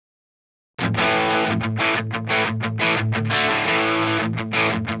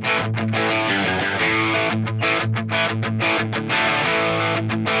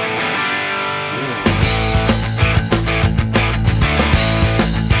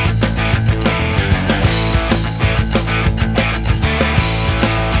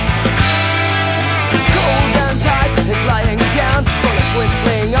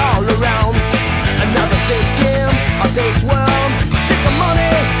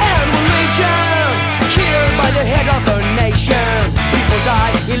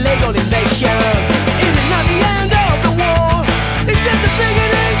Illegal invasions. It is not the end of the war, it's just the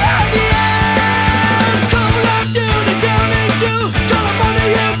beginning of the end. Call up to the turning to call up on the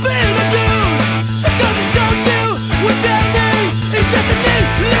European abuse. Because it's not you, we're sending, it's just a new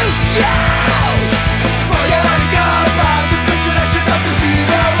illusion. Forget all the God about the speculation of the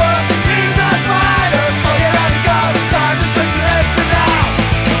zero. He's not fighter. Forget all the God about the speculation now.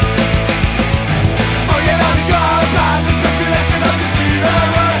 Forget all the God about the speculation of the zero.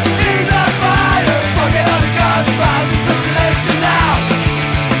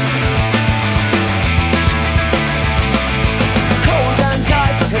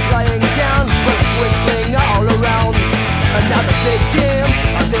 Another victim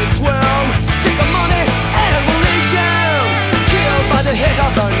of this world, sick of money and religion, killed by the head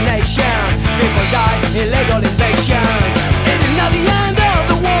of a nation. People die, illegal invasions. It is not the end of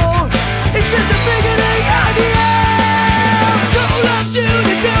the war, it's just the beginning of the end. Call up to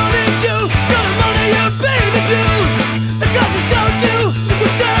the turning to got the money you pay the dues. The government told you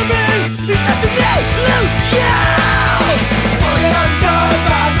we're serving, it's just a new illusion. Forget all the talk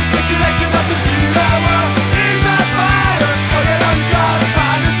about the speculation of the zero.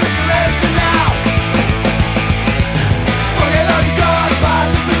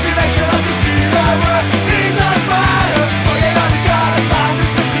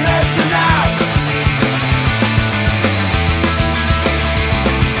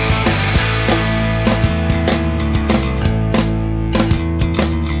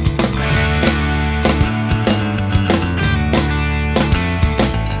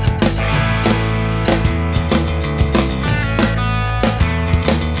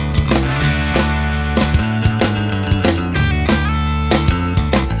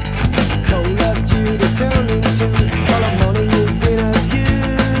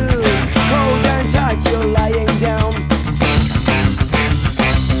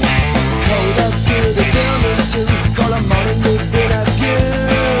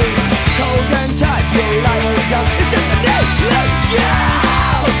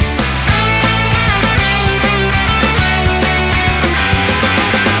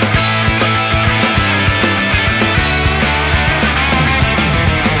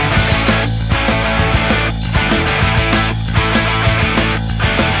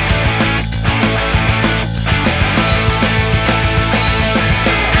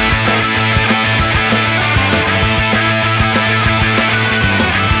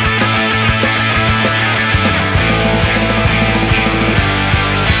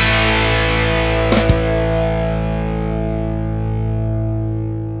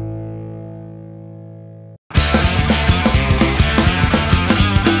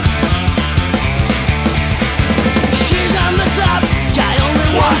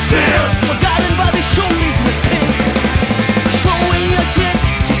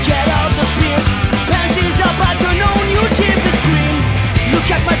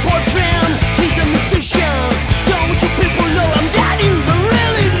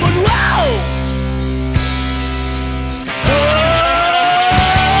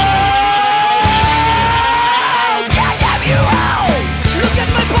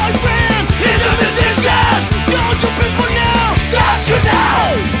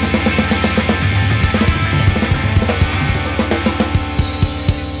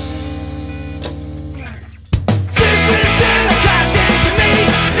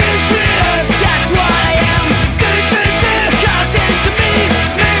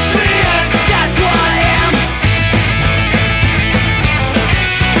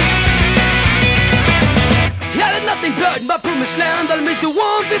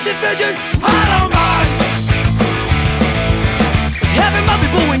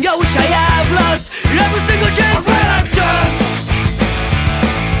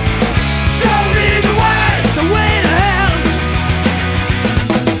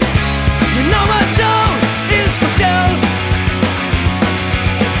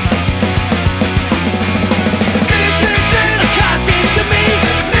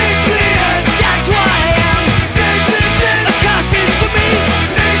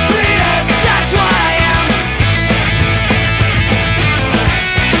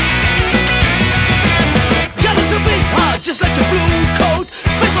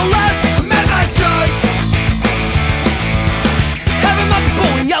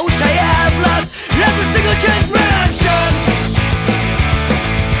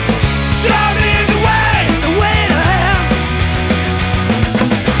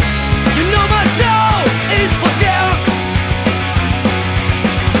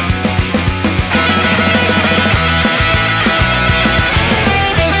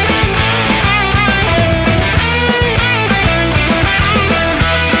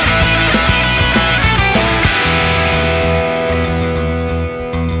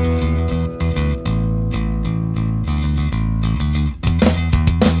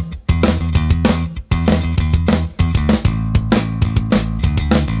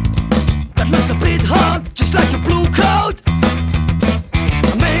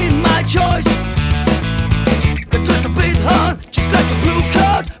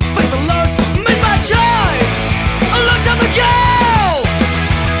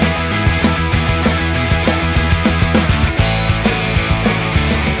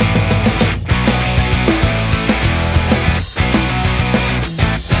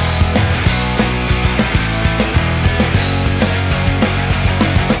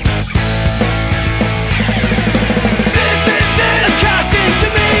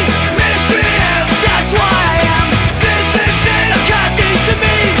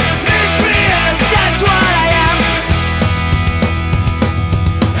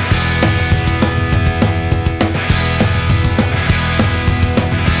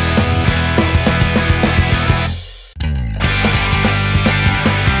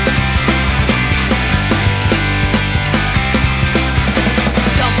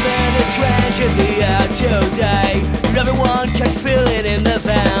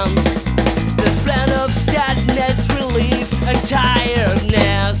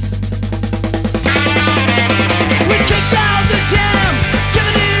 tiredness. We kicked out the jam,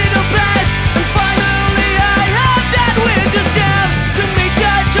 giving it a blast, and finally I heard that we deserve to meet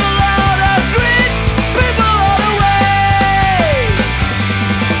such a lot of great people all the way.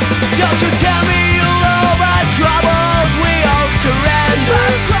 Don't you tell me you'll all my troubles, we all surrender.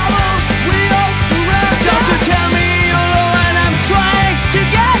 My troubles, we all surrender. Don't you tell me you'll all when I'm trying to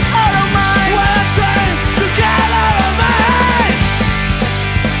get out of mine. When I'm trying to get out of mine.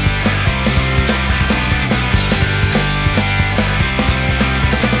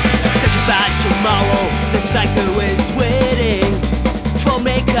 Think about tomorrow, this factor is waiting for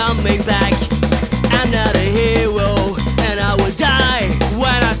me coming back. I'm not a hero, and I will die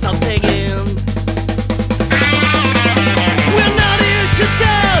when I stop singing. We're not here to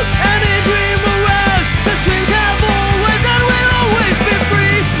sell any dream around. The strings have always and will always be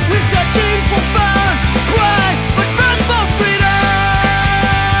free. We're searching for fun, pride, but first for freedom.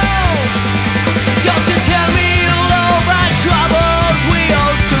 Don't you tell me all my troubles, we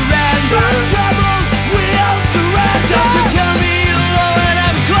all surrender. My troubles, we all surrender. Don't you tell me all when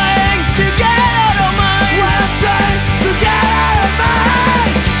I'm trying to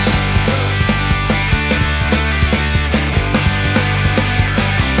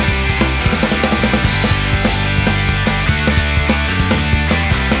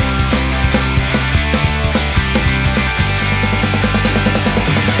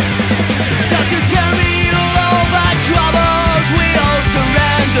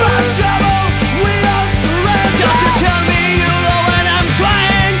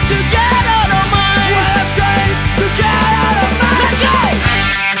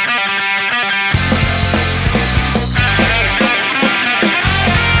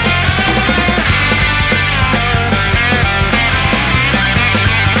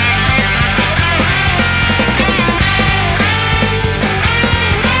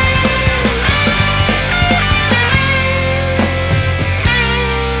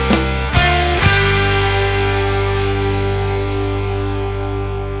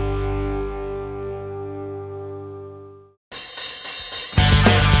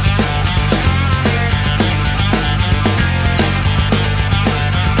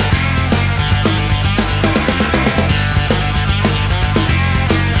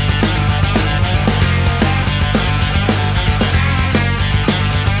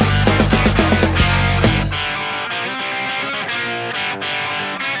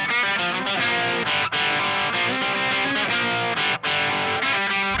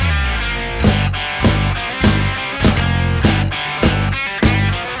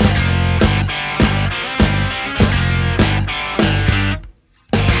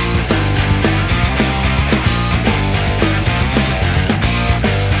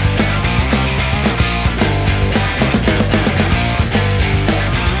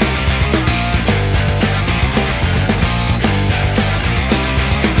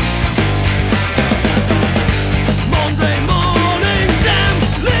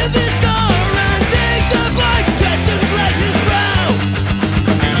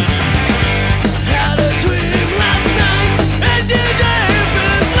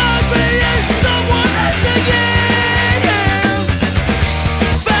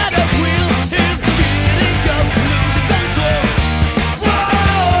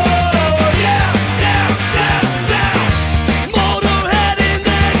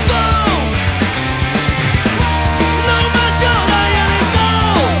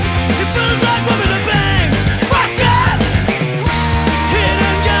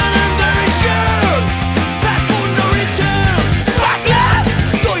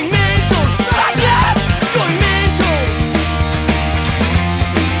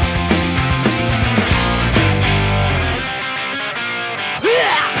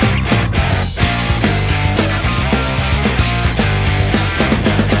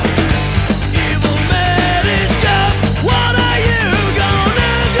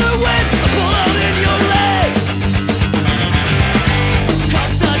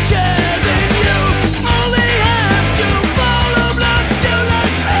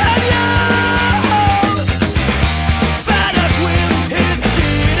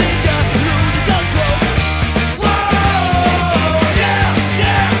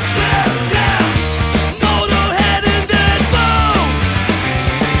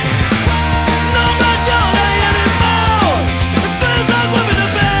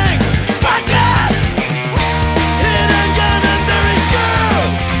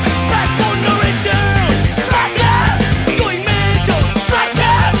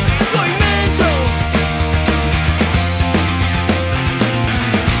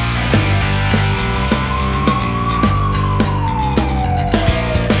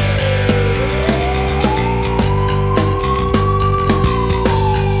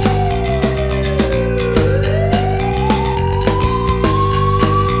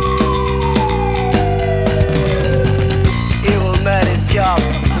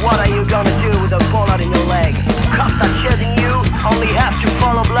gonna do with a bullet in your leg? Cops are chasing you, only have to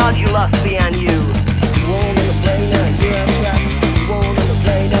follow blood you lost behind you. You want on the plane now, yeah, I'm trapped. You want on the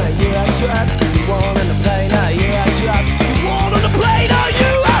plane now, yeah, I'm trapped. You want on the plane now, yeah, I'm trapped. You want on the plane now,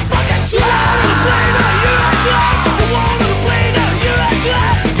 you are fucking trapped. You want on the plane now, you are trapped. You want on the plane now, you are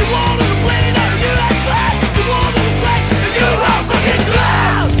trapped. You want on the plane now, you are trapped. You want on the plane now, you are fucking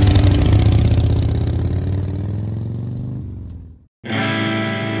trapped.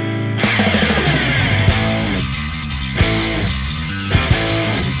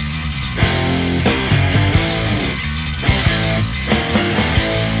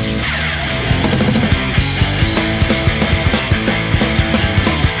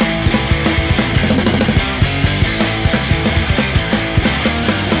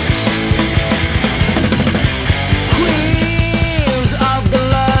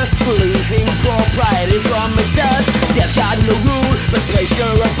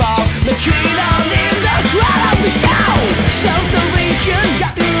 The tree down in the crowd of the show. Self-salvation,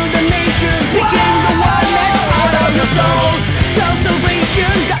 got through the nation, picking the oneness out of your soul.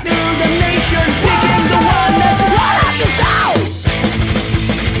 Self-salvation, got through the nation, picking the oneness out of your soul.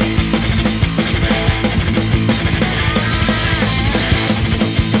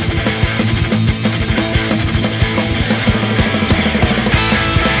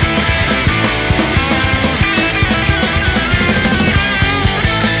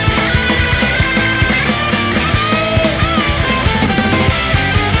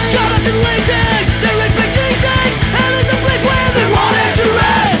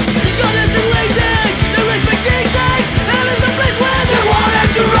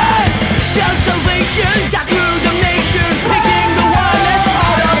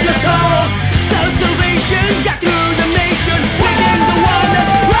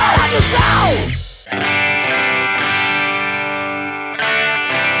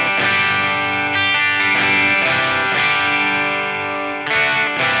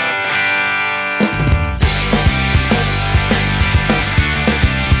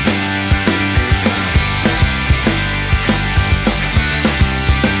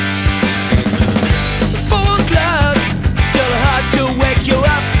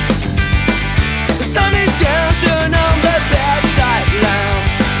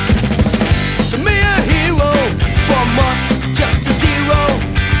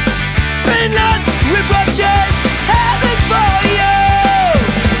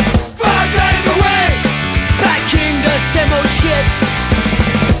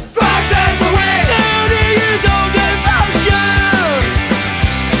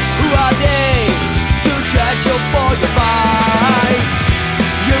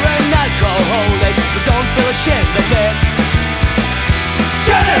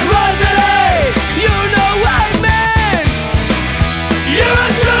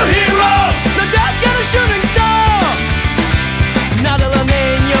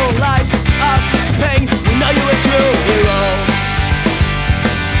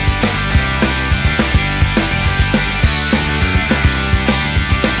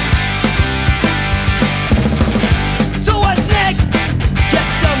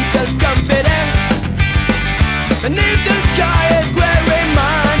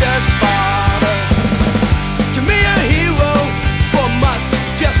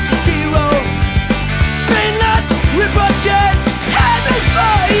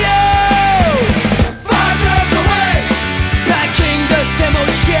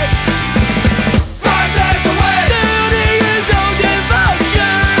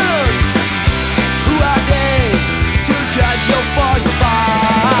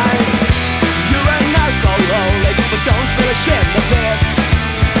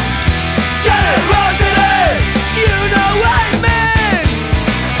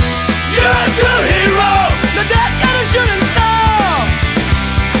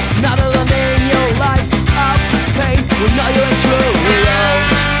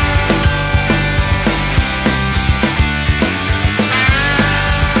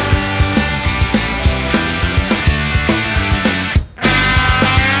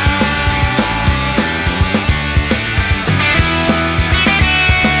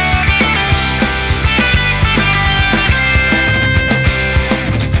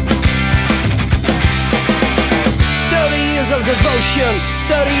 devotion,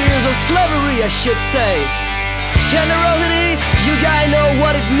 30 years of slavery I should say. Generosity, you guys know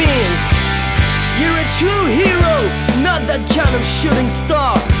what it means. You're a true hero, not that kind of shooting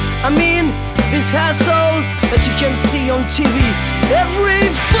star. I mean, this hassle that you can see on TV every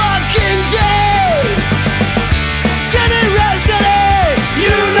fucking day. Generosity,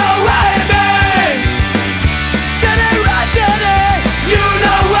 you know what it means. Generosity, you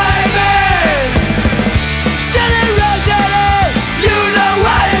know what it means.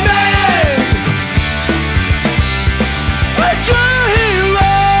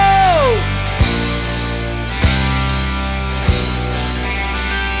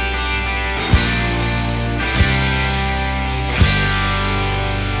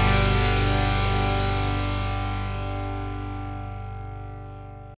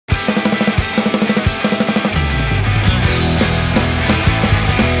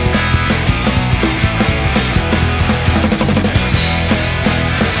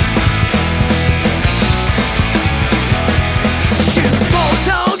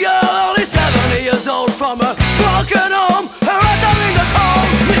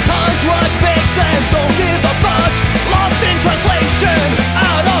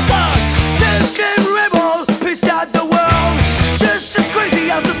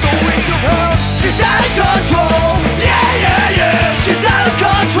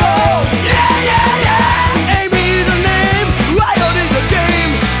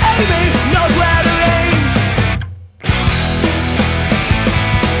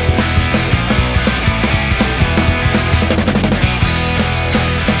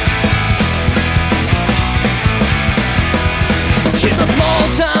 She's a small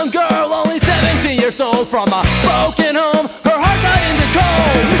town girl, only 17 years old, from a broken home. Her heart got in the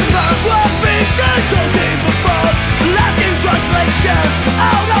cold. This backward fiction, don't give a fuck. Lasting translation,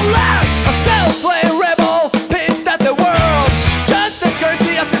 out loud. A self-playing rebel, pissed at the world, just as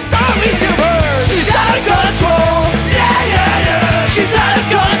crazy as the stories you heard. She's out of control, yeah, yeah, yeah. She's out of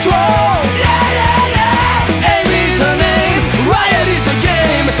control, yeah, yeah, yeah. Amy's her name, riot is the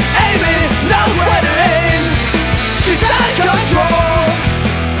game. Amy knows where to aim. She's out of control.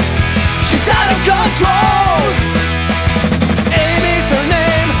 She's out of control. Amy's her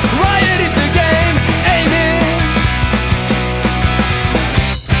name, riot is the game. Amy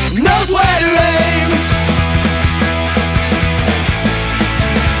knows where to aim.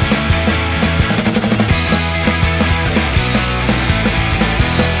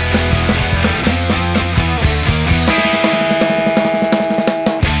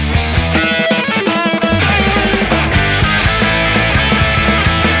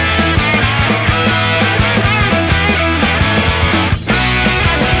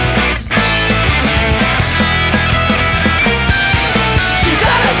 She's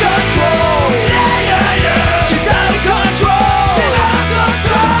out of control, yeah, yeah, yeah. She's out of control, she's out of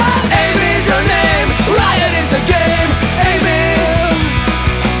control. Amy's her name, riot is the game. Amy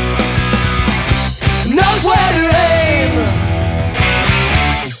knows where to aim.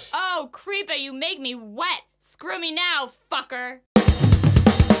 Oh, creeper, you make me wet. Screw me now, fucker.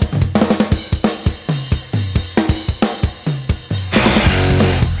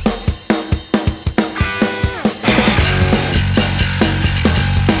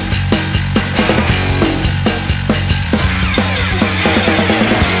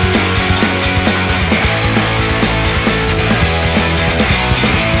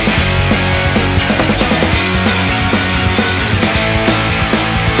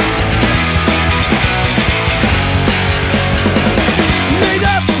 Made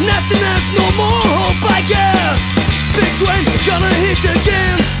up nastiness, no more hope, I guess. Big Dwayne is gonna hit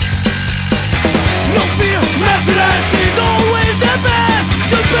again. No fear, merciless is always the best.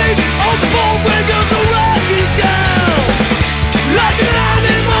 The beat of the ball when goes the rocket down. Like an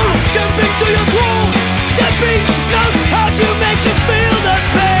animal jumping to your throat. The beast knows how to make you feel the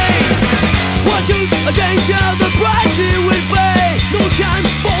pain. What is a danger, the price he will pay. No time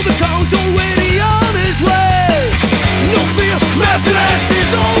for the count, already on his way. No fear, merciless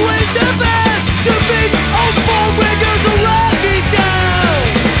is always the best. The beat of the ball when goes the rocket down.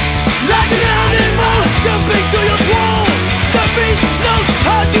 Like an animal jumping to your throat. The beast knows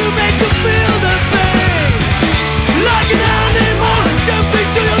how to make you feel the pain. Like an animal jumping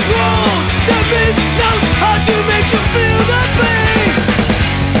to your throat. The beast knows how to make you feel the pain.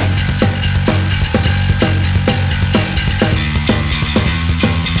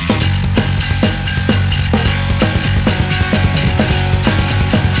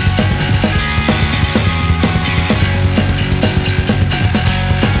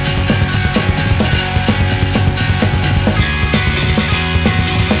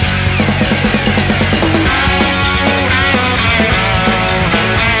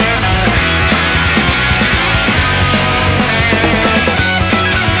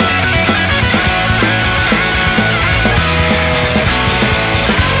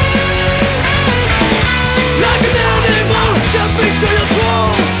 Like an animal jumping to your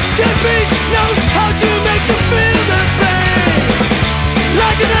throat. The beast knows how to make you feel the pain.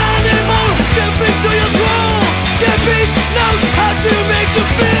 Like an animal jumping to your throat. The beast knows how to make you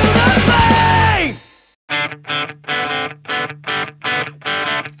feel the pain.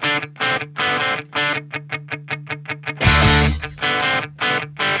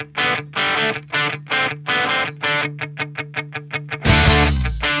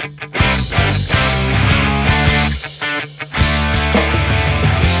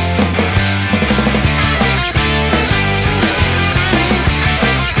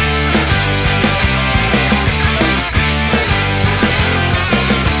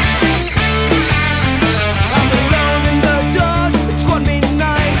 I'm alone in the dark, it's quite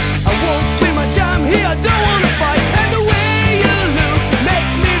midnight. I won't spend my time here, I don't wanna fight. And the way you look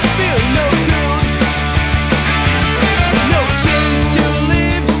makes me feel no good. No chance to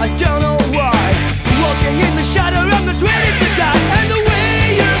live, I don't know why. Walking in the shadow, I'm not ready to die. And the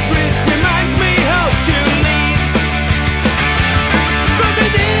way you breathe reminds me how to live. From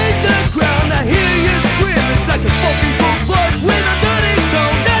beneath the ground, I hear you scream. It's like a fucking cold voice with a dirty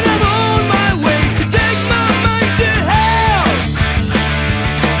tone. And I'm on my way to take my mind to hell.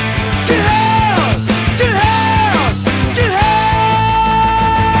 To hell, to hell, to hell.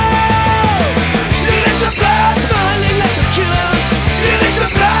 Living the past, smiling like a killer. Living the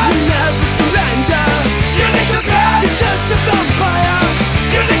past, you never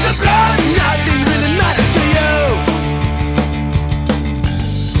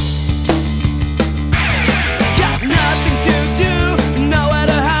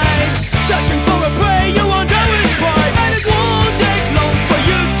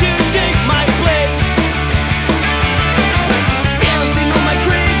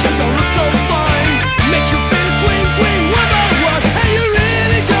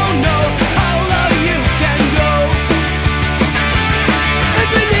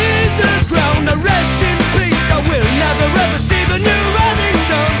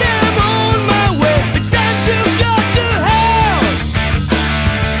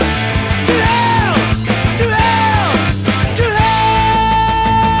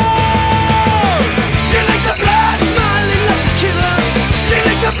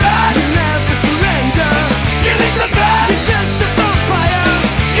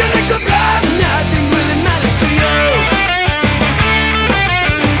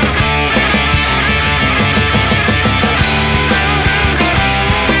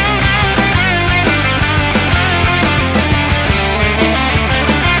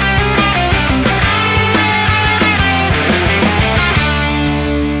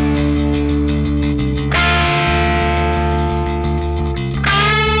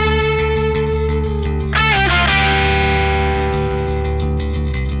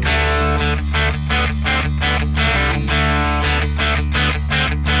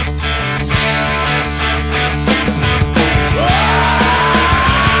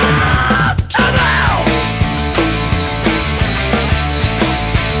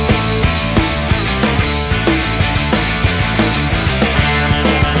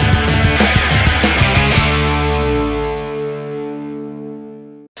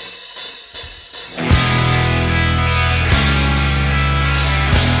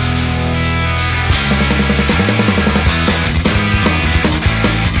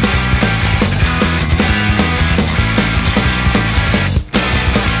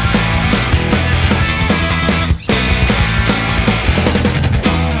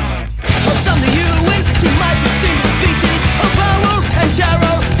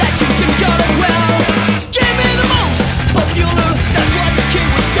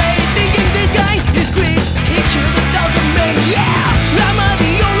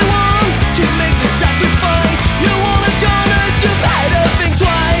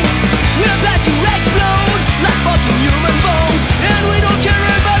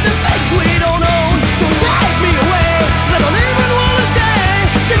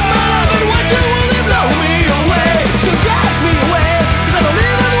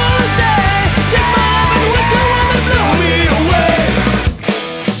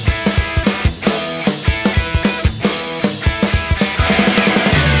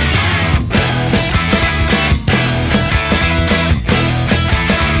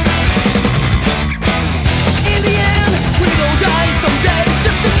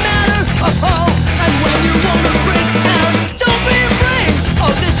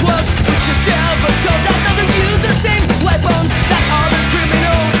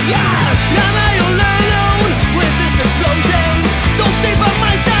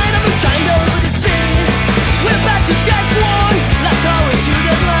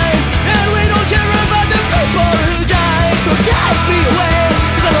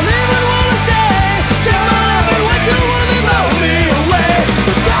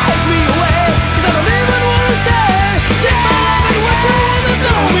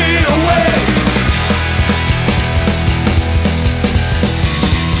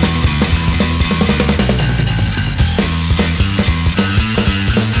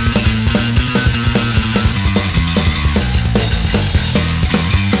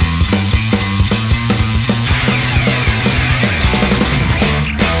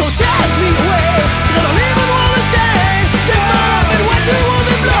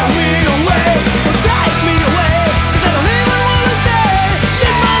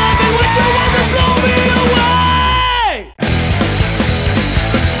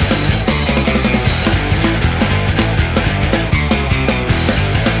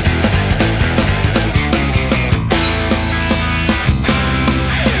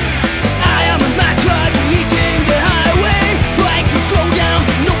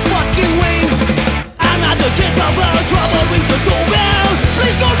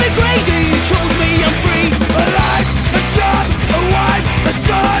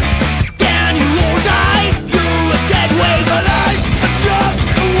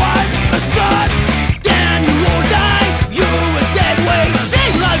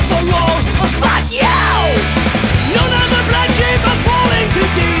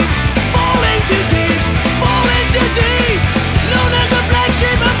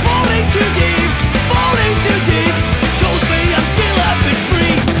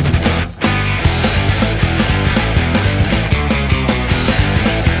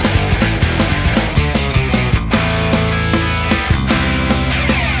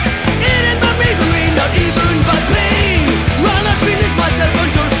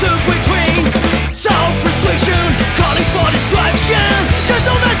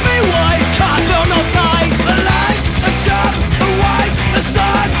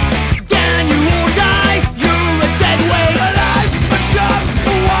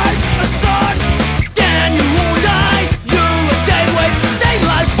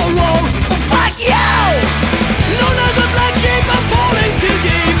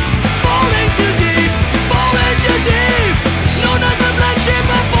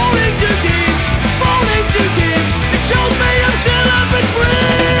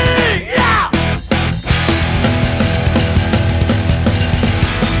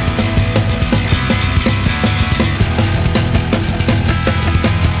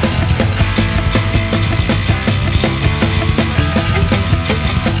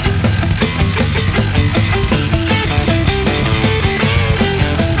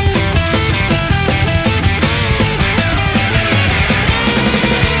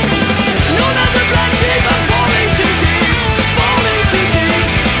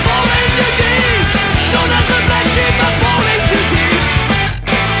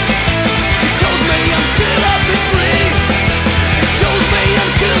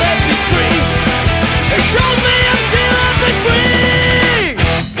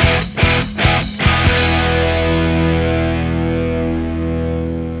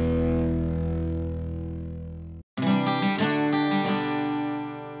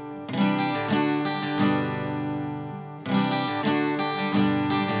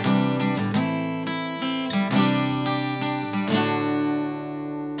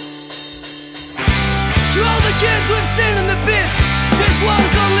we've seen in the pits, this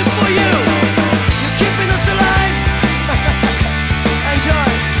one's only for you. You're keeping us alive. Enjoy.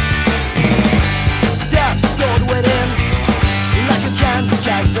 Steps stored within, like a can of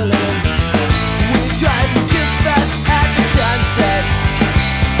gasoline. We drive too fast at the sunset.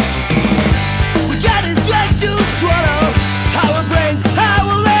 We got his drugs to swallow, our brains,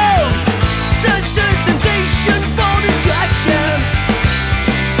 our lives. Such a temptation for distraction.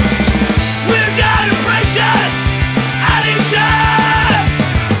 We've got a precious addiction.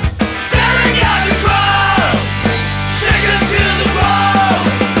 Staring at the crowd, shaken to the bone.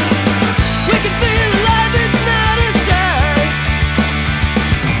 We can feel alive, it's not a sign.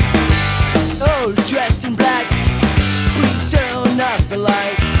 All dressed in black, please turn off the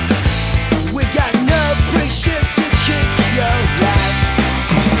light. We got no pressure to kick your ass.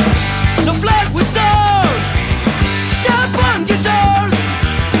 No flag with stars, sharp on guitars.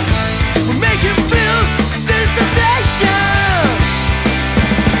 We make you feel this sensation.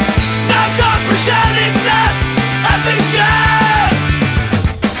 No compression, it's not a fiction.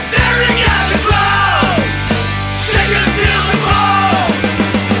 Staring at the crowd, shaken to the bone.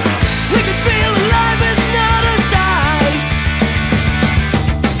 We can feel alive, it's not a sign.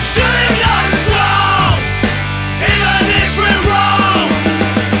 Shooting on the throne, even if we're wrong.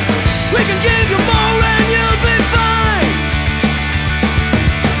 We can give you more and you'll be fine.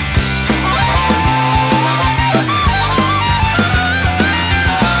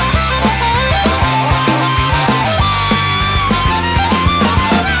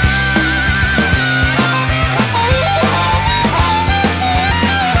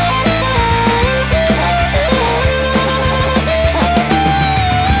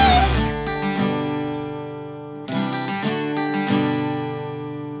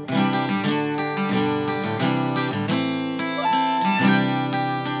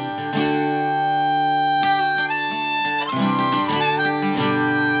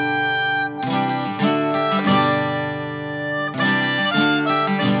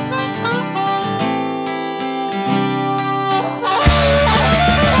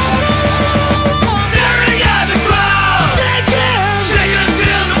 Staring at the crowd, shaken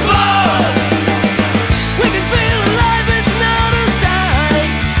to the bone. We can feel alive, it's not a sign.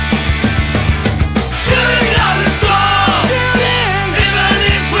 Shooting on the throne, Shooting, even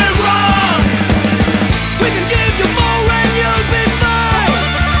if we're wrong. we can give you more and you'll be fine.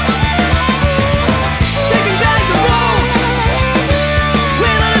 Taking back the road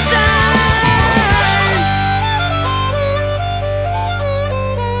without a sign.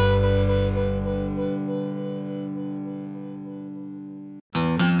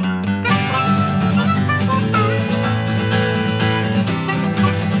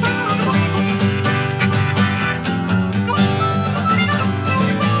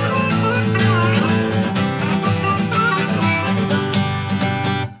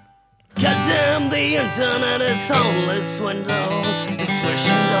 Goddamn, the internet is only swindle. It's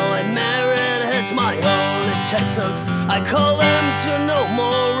wishing all I merit hits my only Texas. I call them to know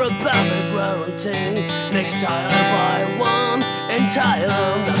more about the guarantee. Next time I buy one entire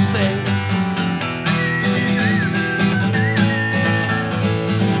nothing.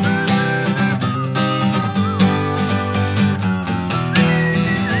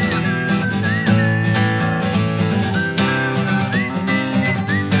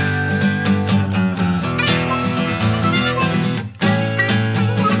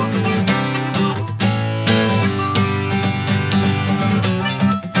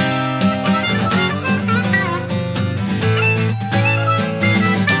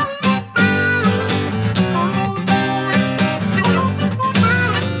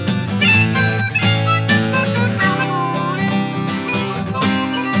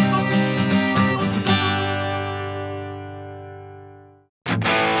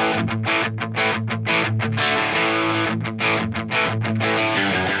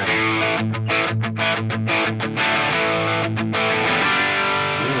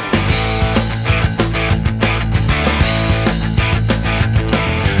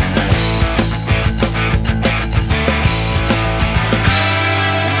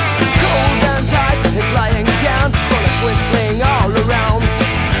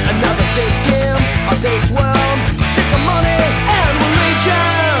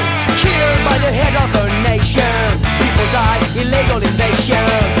 illegal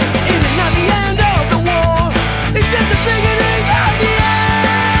invasions. It is not the end of the war, it's just the beginning of the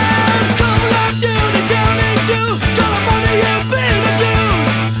end. Come along to the turning to California, you've been the dude.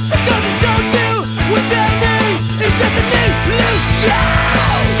 Because it's don't do what's happening, it's just a new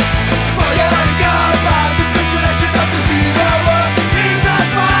illusion. Forget and go by the speculation of the sea. The world is on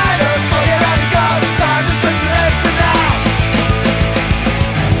fire. Forget and go by the speculation.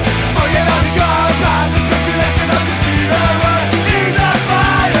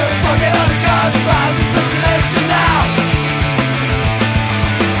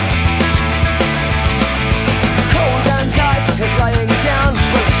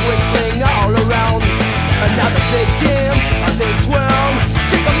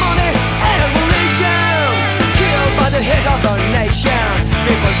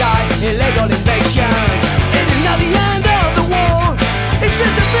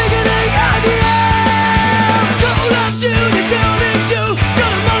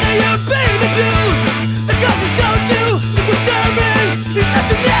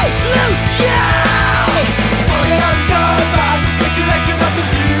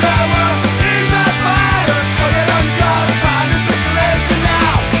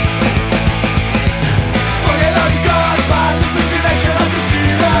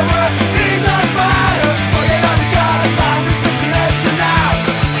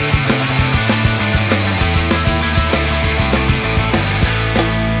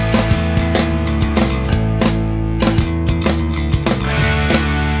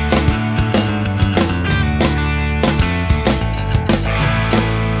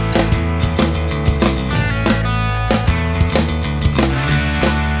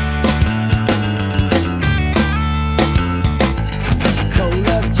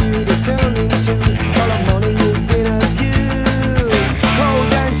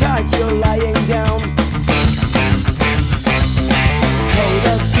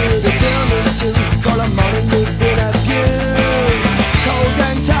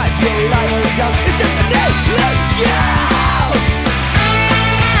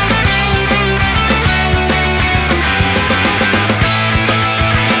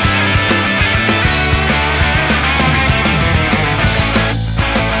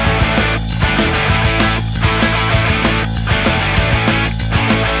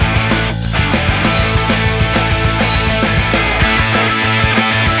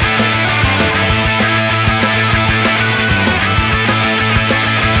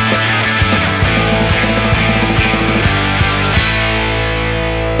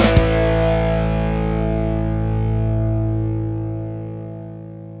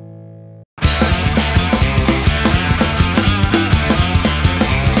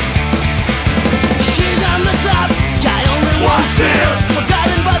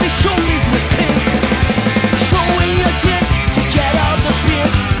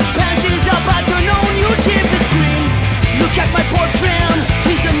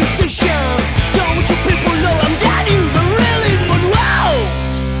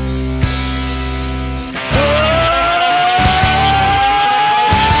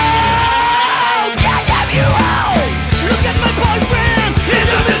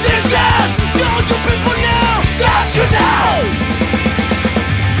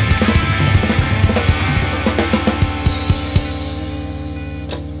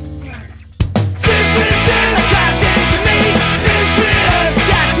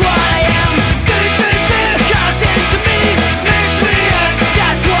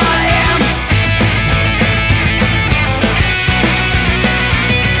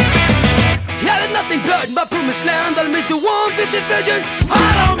 My promised land, I'll miss the warmth and the visions.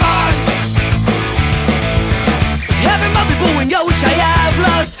 I don't mind having my people when I wish I have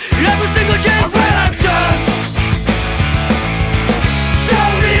lost every single chance when I'm sure. Show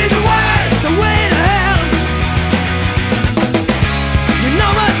me the way to hell. You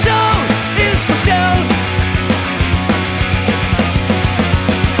know my soul is for sale.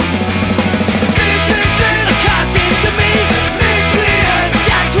 The car seems to me miscreant,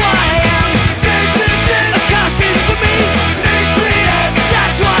 that's why I am. The car seems to me miscreant,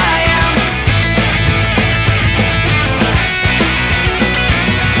 that's why I am.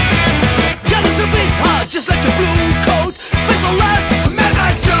 Got a big heart just like a blue coat. Faithful last, made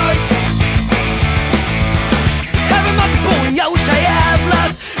my choice. Having my going, I wish I have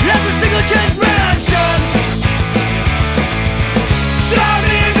lost every single chance when I'm sure. Show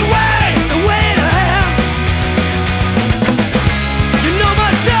me the way to hell. You know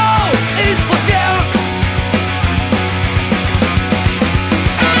my soul is for sale.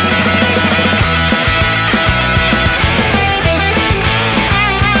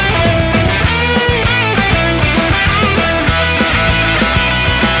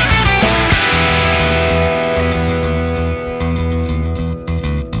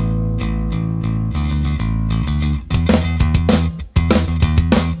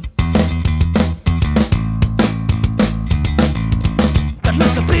 That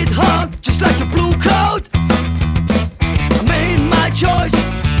looks a bit hard, just like a blue coat. I made my choice.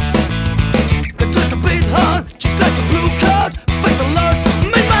 That looks a bit hard, just like a blue coat. Faith and loss,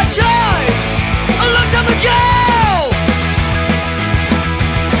 made my choice a long time ago.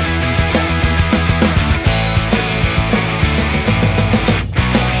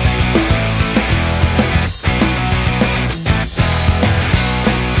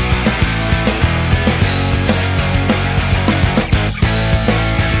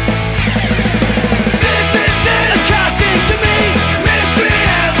 The car seems to me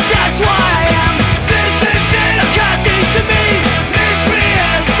miscreant, that's why I am. The car seems to me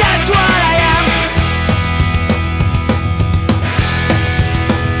miscreant, that's why I am.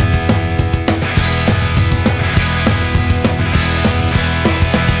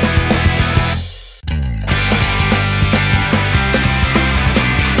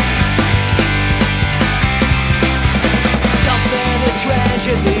 Something is strange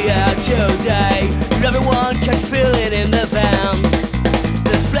in the air today. Everyone can feel it in the van.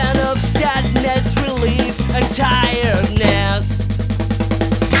 This blend of sadness, relief, and tiredness.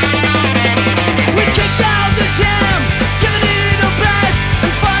 We kicked out the jam, giving it our best,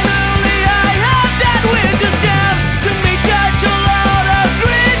 and finally I have that wind to send to meet such a lot of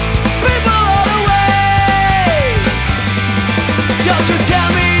great people all the way. Don't you tell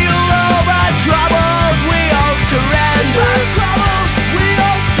me you'll all my troubles, we all surrender.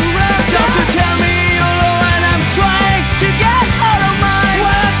 Don't you tell me you'll all when I'm trying to get out of mine.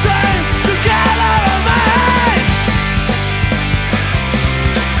 When I'm trying to get out of mine.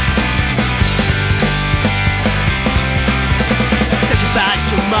 Think about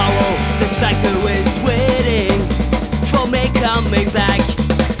tomorrow, this factor is waiting for me coming back.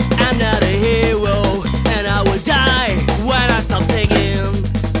 I'm not a hero, and I will die when I stop singing.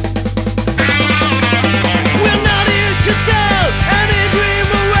 We're not here to sell any dream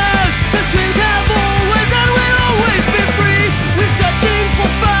around. The streams have always and will always be free. We're searching for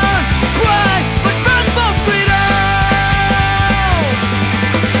fun, pride, but first for freedom.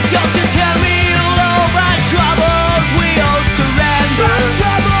 Don't you tell me you'll all my troubles, we all surrender.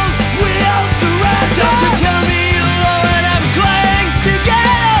 Don't you tell me you'll all when I'm trying to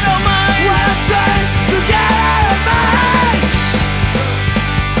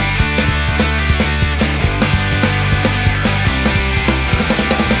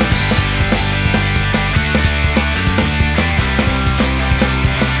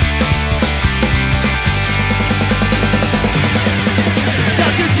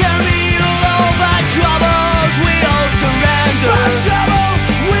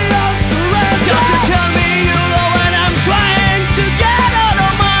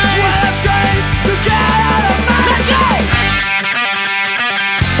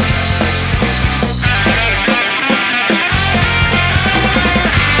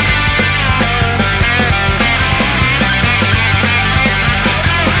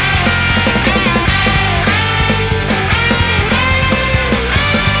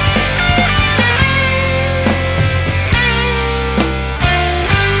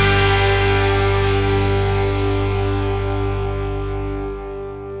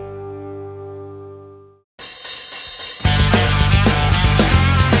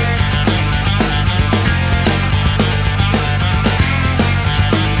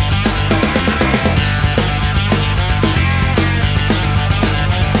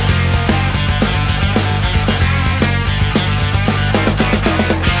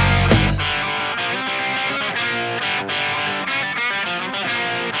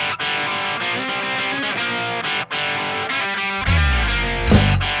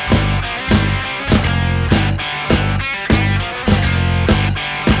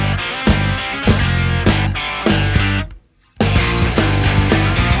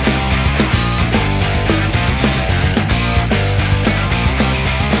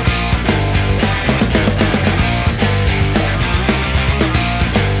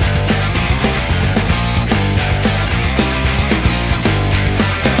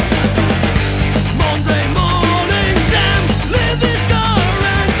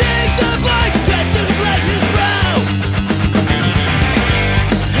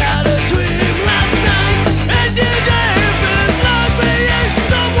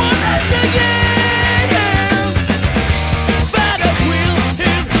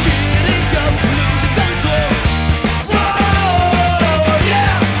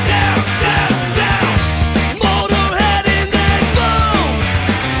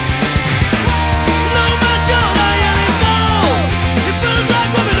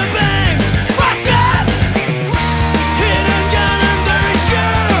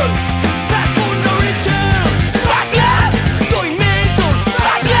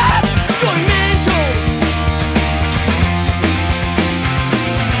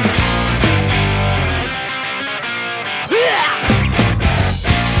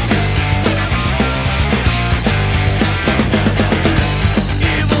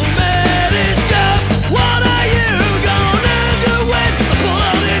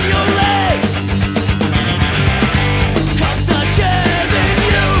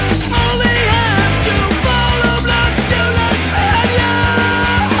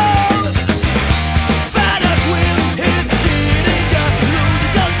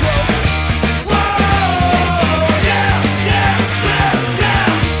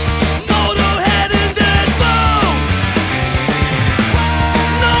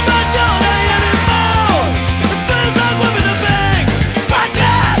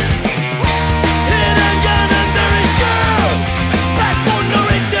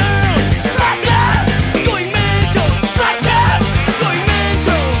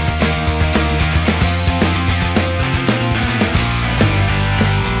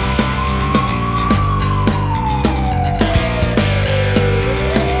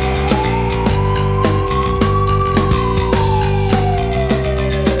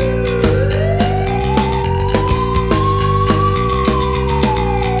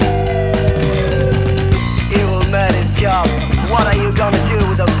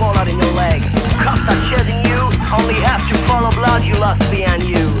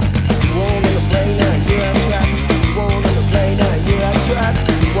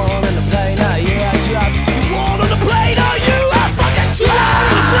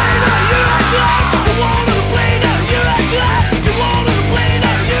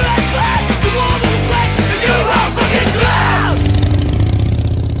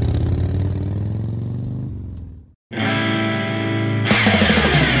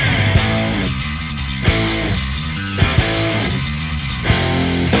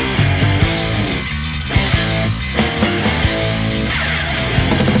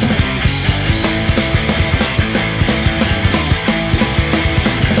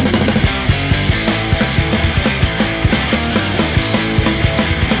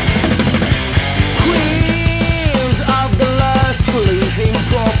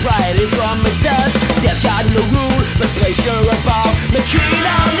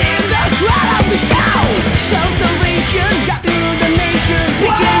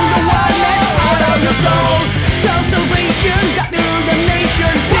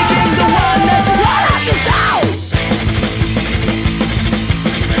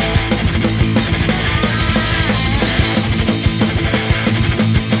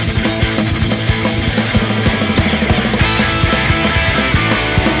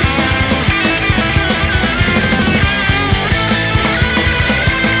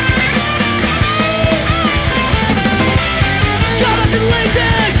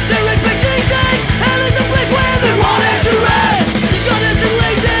latex, their expectations. Hell is the place where they wanted to rest. Goddess in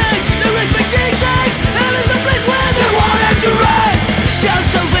latex, their expectations. Hell is the place where they wanted to rest.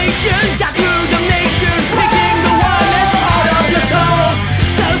 Self-salvation, that through damnation, picking the oneness out of your soul.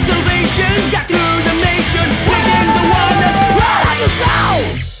 Self-salvation, that through damnation, picking the oneness out of your soul.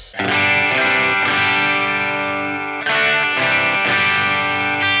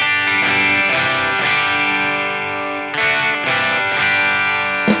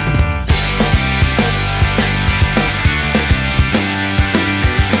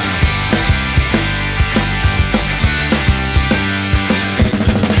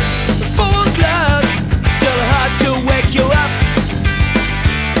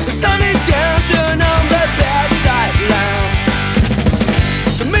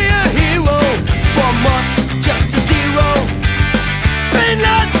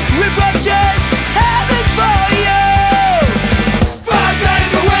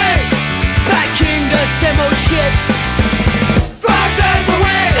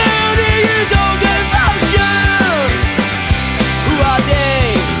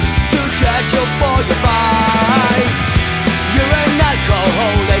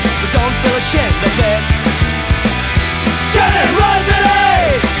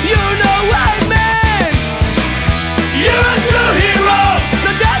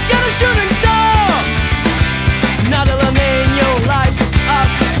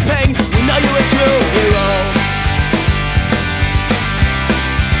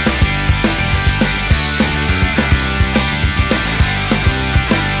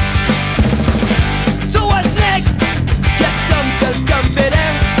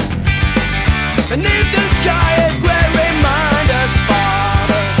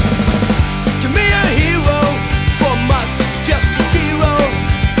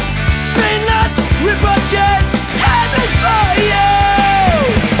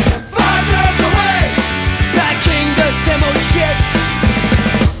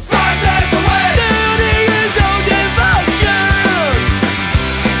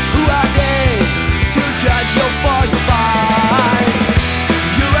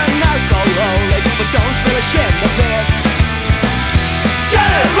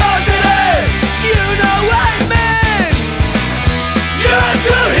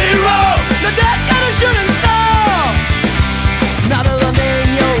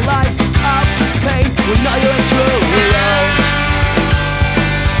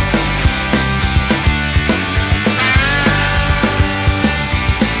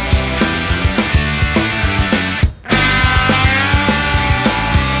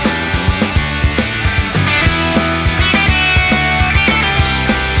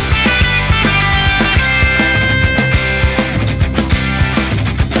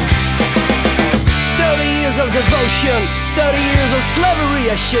 devotion, 30 years of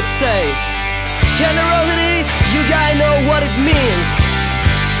slavery, I should say. Generosity, you guys know what it means.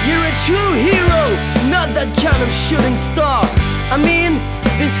 You're a true hero, not that kind of shooting star. I mean,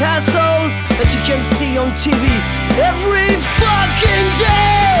 this hassle that you can see on TV every fucking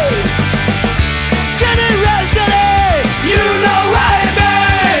day. Generosity, you know what it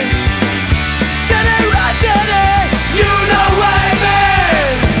means. Generosity, you know what it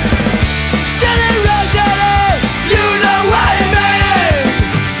means. Generosity, you know what it means.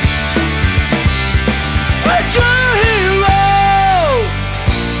 A true hero.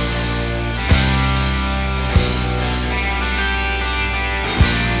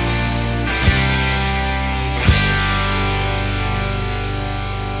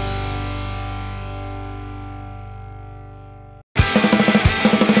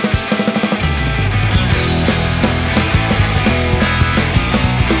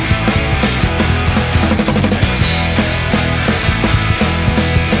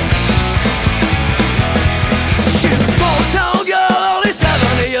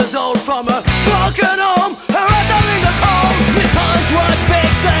 From a broken home, her heart in the cold, with hundred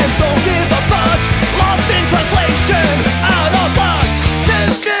pigs and don't give a fuck. Lost in translation, out of luck.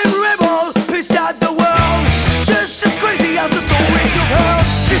 Self-claimed rebel, pissed at the world, just as crazy as the stories of her.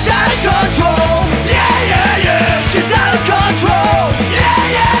 She's out of control, yeah, yeah, yeah. She's out of control, yeah,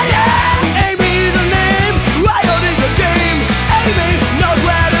 yeah, yeah. Amy is the name, Riot is the game. Amy knows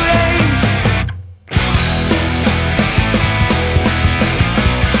where to aim.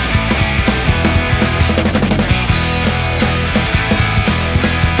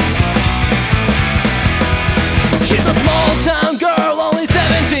 She's a small town girl, only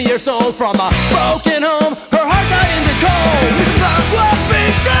 17 years old, from a broken home, her heart died in the cold. It's backward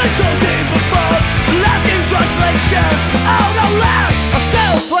fiction, don't give a fuck. Lost in translation, out of luck. A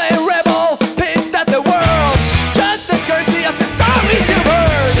self-claimed rebel, pissed at the world, just as crazy as the stories you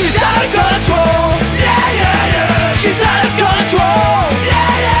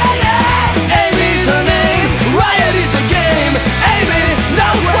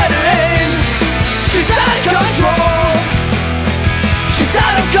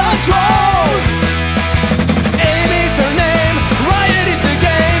control.